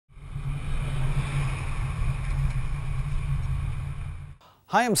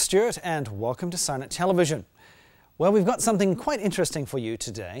Hi, I'm Stuart and welcome to SIRENNET Television. Well, we've got something quite interesting for you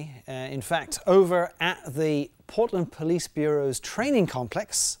today. In fact, over at the Portland Police Bureau's training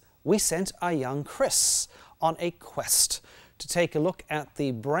complex, we sent our young Chris on a quest to take a look at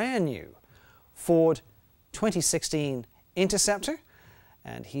the brand new Ford 2016 Interceptor.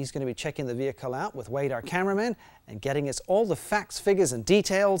 And he's going to be checking the vehicle out with Wade, our cameraman, and getting us all the facts, figures and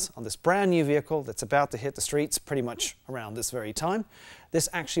details on this brand new vehicle that's about to hit the streets pretty much around this very time. This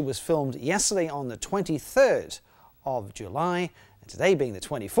actually was filmed yesterday on the 23rd of July, and today being the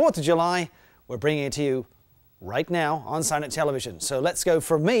 24th of July, we're bringing it to you right now on SIRENNET Television. So let's go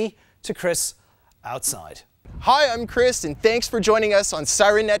from me to Chris outside. Hi, I'm Chris, and thanks for joining us on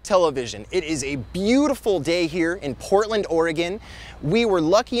SIRENNET Television. It is a beautiful day here in Portland, Oregon. We were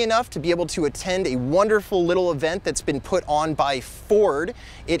lucky enough to be able to attend a wonderful little event that's been put on by Ford.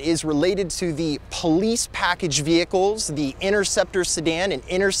 It is related to the police package vehicles, the Interceptor sedan and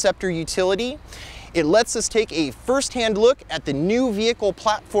Interceptor utility. It lets us take a first-hand look at the new vehicle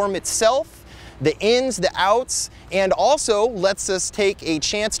platform itself, the ins, the outs, and also lets us take a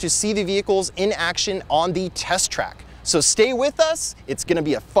chance to see the vehicles in action on the test track. So stay with us, it's gonna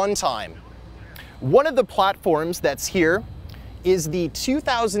be a fun time. One of the platforms that's here is the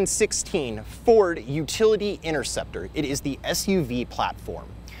 2016 Ford Utility Interceptor. It is the SUV platform.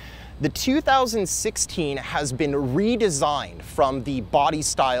 The 2016 has been redesigned from the body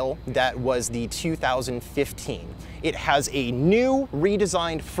style that was the 2015. It has a new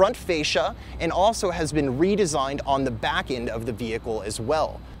redesigned front fascia and also has been redesigned on the back end of the vehicle as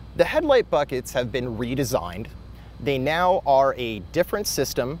well. The headlight buckets have been redesigned. They now are a different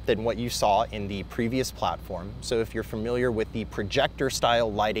system than what you saw in the previous platform. So if you're familiar with the projector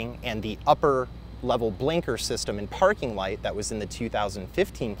style lighting and the upper level blinker system and parking light that was in the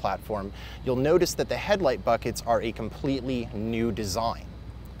 2015 platform, you'll notice that the headlight buckets are a completely new design.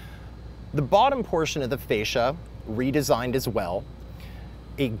 The bottom portion of the fascia redesigned as well.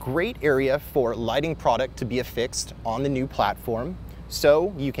 A great area for lighting product to be affixed on the new platform.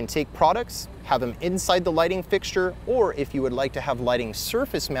 So you can take products, have them inside the lighting fixture, or if you would like to have lighting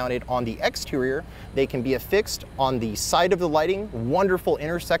surface mounted on the exterior, they can be affixed on the side of the lighting, wonderful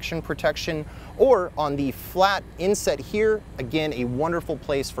intersection protection, or on the flat inset here, again, a wonderful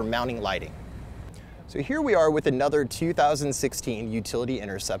place for mounting lighting. So here we are with another 2016 Utility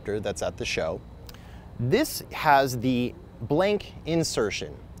Interceptor that's at the show. This has the blank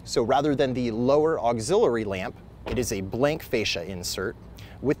insertion. So rather than the lower auxiliary lamp, it is a blank fascia insert.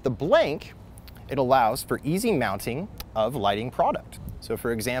 With the blank, it allows for easy mounting of lighting product. So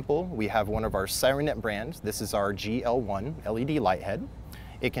for example, we have one of our SIRENNET brands. This is our GL1 LED light head.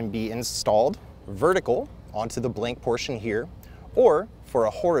 It can be installed vertical onto the blank portion here, or for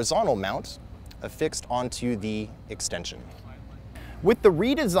a horizontal mount, affixed onto the extension. With the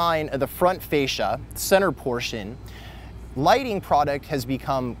redesign of the front fascia, center portion, lighting product has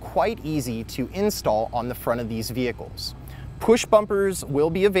become quite easy to install on the front of these vehicles. Push bumpers will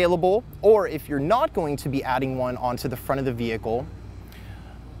be available, or if you're not going to be adding one onto the front of the vehicle,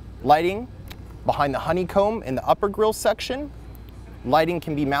 lighting behind the honeycomb in the upper grille section. Lighting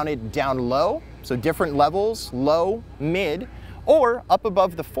can be mounted down low, so different levels, low, mid, or up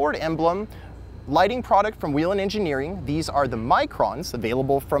above the Ford emblem. Lighting product from Wheel & Engineering, these are the Microns,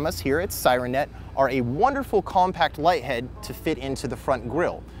 available from us here at SIRENNET, are a wonderful compact light head to fit into the front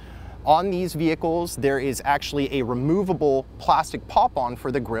grille. On these vehicles, there is actually a removable plastic pop-on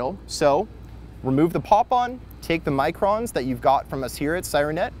for the grille. So remove the pop-on, take the Microns that you've got from us here at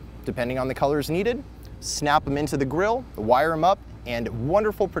SIRENNET, depending on the colors needed, snap them into the grille, wire them up, and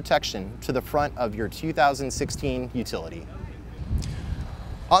wonderful protection to the front of your 2016 utility.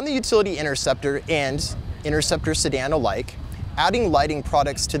 On the Utility Interceptor and Interceptor sedan alike, adding lighting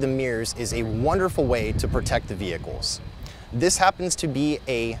products to the mirrors is a wonderful way to protect the vehicles. This happens to be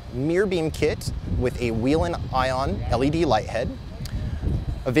a mirror beam kit with a wheel and ion LED light head,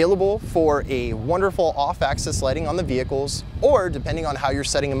 available for a wonderful off-axis lighting on the vehicles, or depending on how you're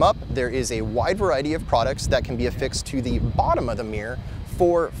setting them up, there is a wide variety of products that can be affixed to the bottom of the mirror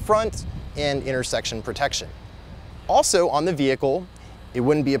for front and intersection protection. Also on the vehicle, it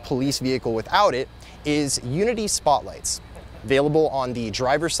wouldn't be a police vehicle without it, is Unity spotlights, available on the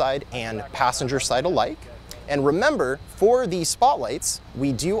driver's side and passenger side alike. And remember, for the spotlights,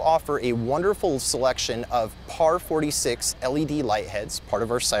 we do offer a wonderful selection of PAR 46 LED light heads, part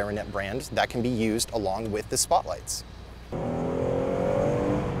of our SIRENNET brand, that can be used along with the spotlights.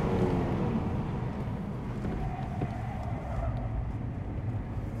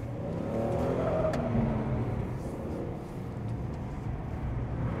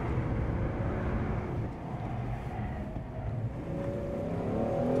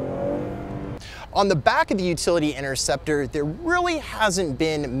 On the back of the utility Interceptor, there really hasn't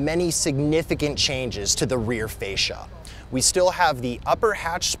been many significant changes to the rear fascia. We still have the upper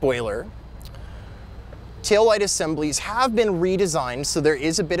hatch spoiler. Taillight assemblies have been redesigned, so there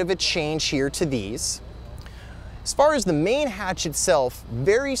is a bit of a change here to these. As far as the main hatch itself,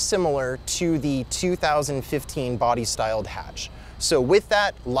 very similar to the 2015 body-styled hatch. So with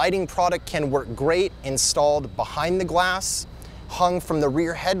that, lighting product can work great installed behind the glass, hung from the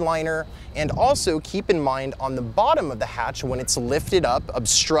rear headliner, and also keep in mind on the bottom of the hatch when it's lifted up,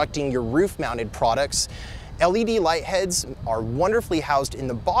 obstructing your roof-mounted products, LED light heads are wonderfully housed in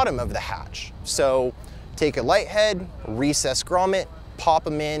the bottom of the hatch. So take a light head, recessed grommet, pop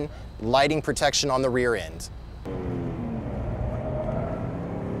them in, lighting protection on the rear end.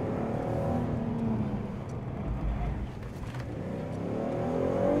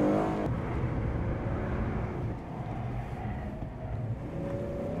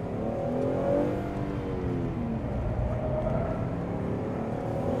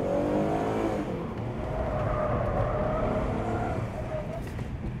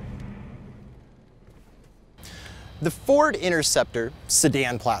 The Ford Interceptor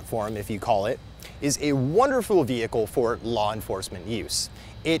sedan platform, if you call it, is a wonderful vehicle for law enforcement use.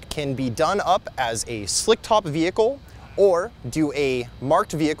 It can be done up as a slick top vehicle or do a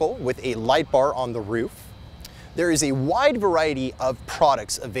marked vehicle with a light bar on the roof. There is a wide variety of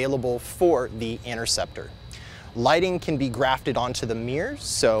products available for the Interceptor. Lighting can be grafted onto the mirrors,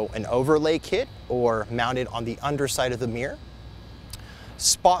 so an overlay kit or mounted on the underside of the mirror.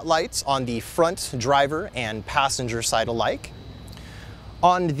 Spotlights on the front driver and passenger side alike.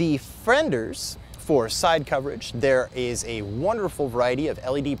 On the fenders for side coverage, there is a wonderful variety of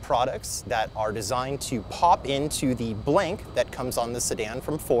LED products that are designed to pop into the blank that comes on the sedan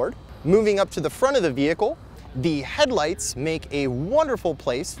from Ford. Moving up to the front of the vehicle, the headlights make a wonderful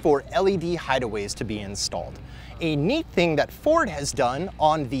place for LED hideaways to be installed. A neat thing that Ford has done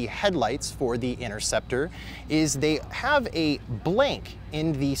on the headlights for the Interceptor is they have a blank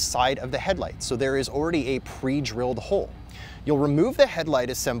in the side of the headlight. So there is already a pre-drilled hole. You'll remove the headlight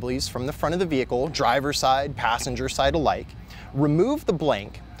assemblies from the front of the vehicle, driver side, passenger side alike, remove the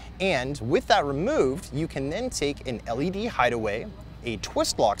blank, and with that removed, you can then take an LED hideaway. A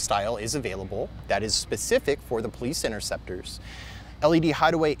twist lock style is available that is specific for the police Interceptors. LED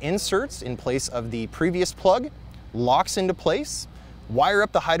hideaway inserts in place of the previous plug, locks into place, wire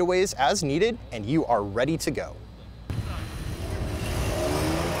up the hideaways as needed, and you are ready to go.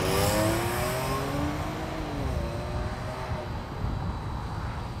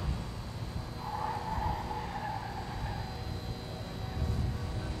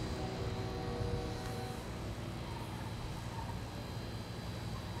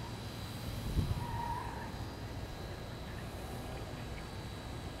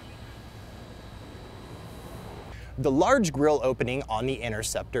 The large grille opening on the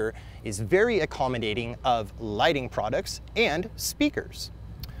Interceptor is very accommodating of lighting products and speakers.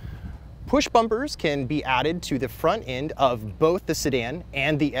 Push bumpers can be added to the front end of both the sedan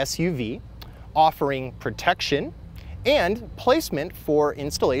and the SUV, offering protection and placement for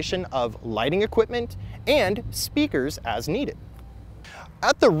installation of lighting equipment and speakers as needed.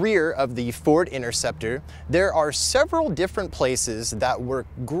 At the rear of the Ford Interceptor, there are several different places that work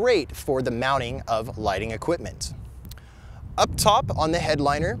great for the mounting of lighting equipment. Up top on the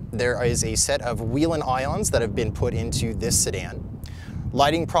headliner, there is a set of wheel and ions that have been put into this sedan.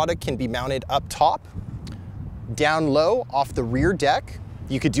 Lighting product can be mounted up top, down low off the rear deck.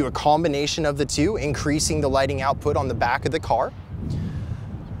 You could do a combination of the two, increasing the lighting output on the back of the car.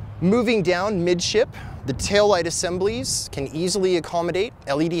 Moving down midship, the taillight assemblies can easily accommodate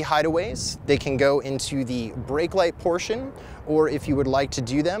LED hideaways. They can go into the brake light portion, or if you would like to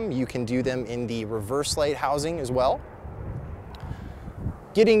do them, you can do them in the reverse light housing as well.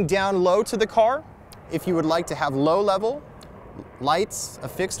 Getting down low to the car, if you would like to have low level lights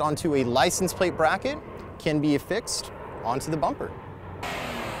affixed onto a license plate bracket, can be affixed onto the bumper.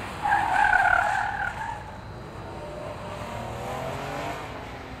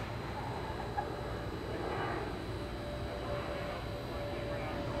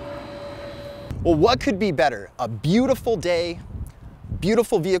 Well, what could be better? A beautiful day,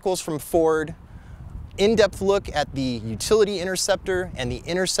 beautiful vehicles from Ford, in-depth look at the utility Interceptor and the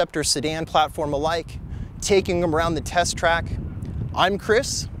Interceptor sedan platform alike, taking them around the test track. I'm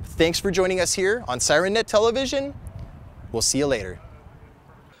Chris. Thanks for joining us here on SIRENNET Television. We'll see you later.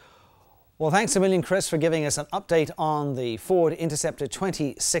 Well, thanks a million, Chris, for giving us an update on the Ford Interceptor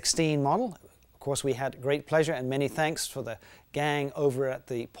 2016 model. course, we had great pleasure, and many thanks for the gang over at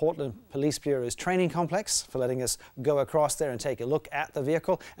the Portland Police Bureau's training complex for letting us go across there and take a look at the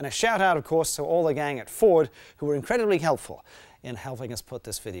vehicle. And a shout out, of course, to all the gang at Ford who were incredibly helpful in helping us put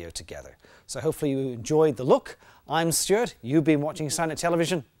this video together. So hopefully you enjoyed the look. I'm Stuart. You've been watching SIRENNET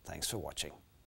Television. Thanks for watching.